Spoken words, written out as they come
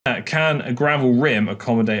that. Can a gravel rim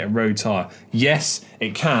accommodate a road tyre? Yes,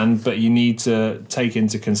 it can, but you need to take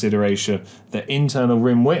into consideration the internal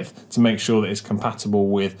rim width to make sure that it's compatible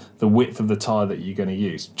with the width of the tyre that you're going to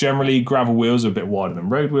use. Generally, gravel wheels are a bit wider than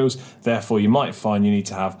road wheels, therefore you might find you need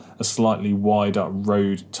to have a slightly wider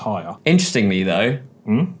road tyre. Interestingly though,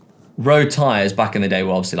 road tyres back in the day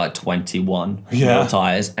were obviously like 21 mil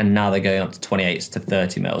tyres, and now they're going up to 28s to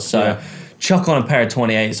 30 mils. So chuck on a pair of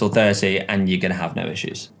 28s or 30 and you're going to have no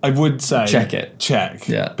issues. I would say check it. Check.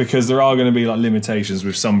 Yeah. Because there are going to be like limitations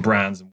with some brands.